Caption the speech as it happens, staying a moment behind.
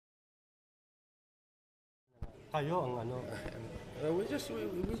Kayo ang ano. We just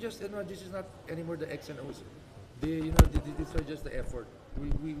this is not anymore the X and O's. These are just the effort.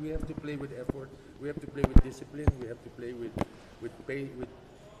 We have to play with effort. We have to play with discipline. We have to play with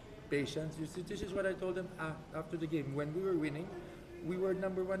patience. You see, this is what I told them after the game. When we were winning, we were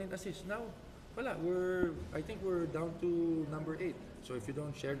number 1 in assists. Now, wala, I think we're down to number 8. So if you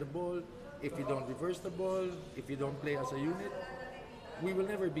don't share the ball, if you don't reverse the ball, if you don't play as a unit, we will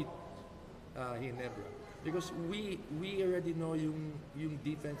never beat Ginebra. Because we already know yung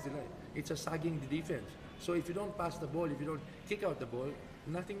defense nila. It's a sagging defense. So if you don't pass the ball, if you don't kick out the ball,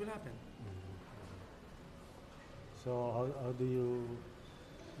 nothing will happen. So how do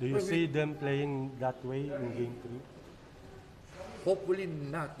you see them playing that way in game 3? Hopefully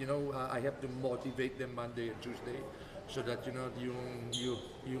not. I have to motivate them Monday and Tuesday so that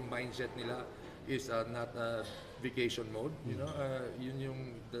yung mindset nila is not vacation mode.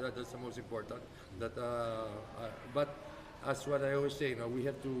 That's the most important. But as what I always say, we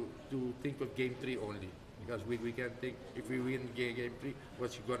have to think of game 3 only, because we can't think if we win game 3,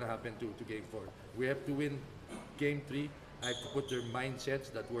 what's going to happen to game 4. We have to win game 3. I have to put their mindsets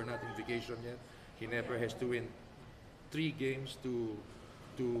that we're not in vacation yet. Ginebra has to win 3 games to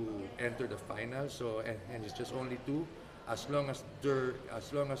enter the final. So and it's just only 2. As long as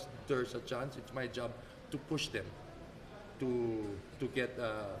there's a chance, it's my job to push them to get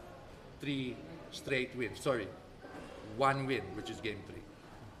 3 straight wins. Sorry, 1 win, which is game 3.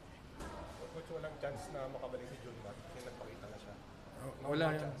 Coach, walang chance na makabalik si John Mark. Kasi nagpakita na siya. Wala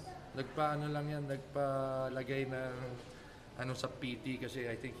yan. Nagpalagay ng sa PT kasi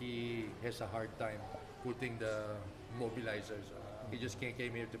I think he has a hard time putting the mobilizers. He just came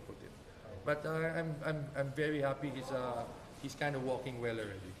here to put it. But I'm very happy he's kind of walking well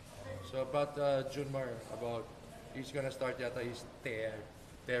already. So about Junmar, he's gonna start yata his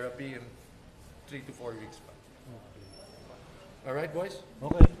therapy in 3 to 4 weeks pa. All right, boys.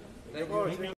 Okay. Thank you, Coach.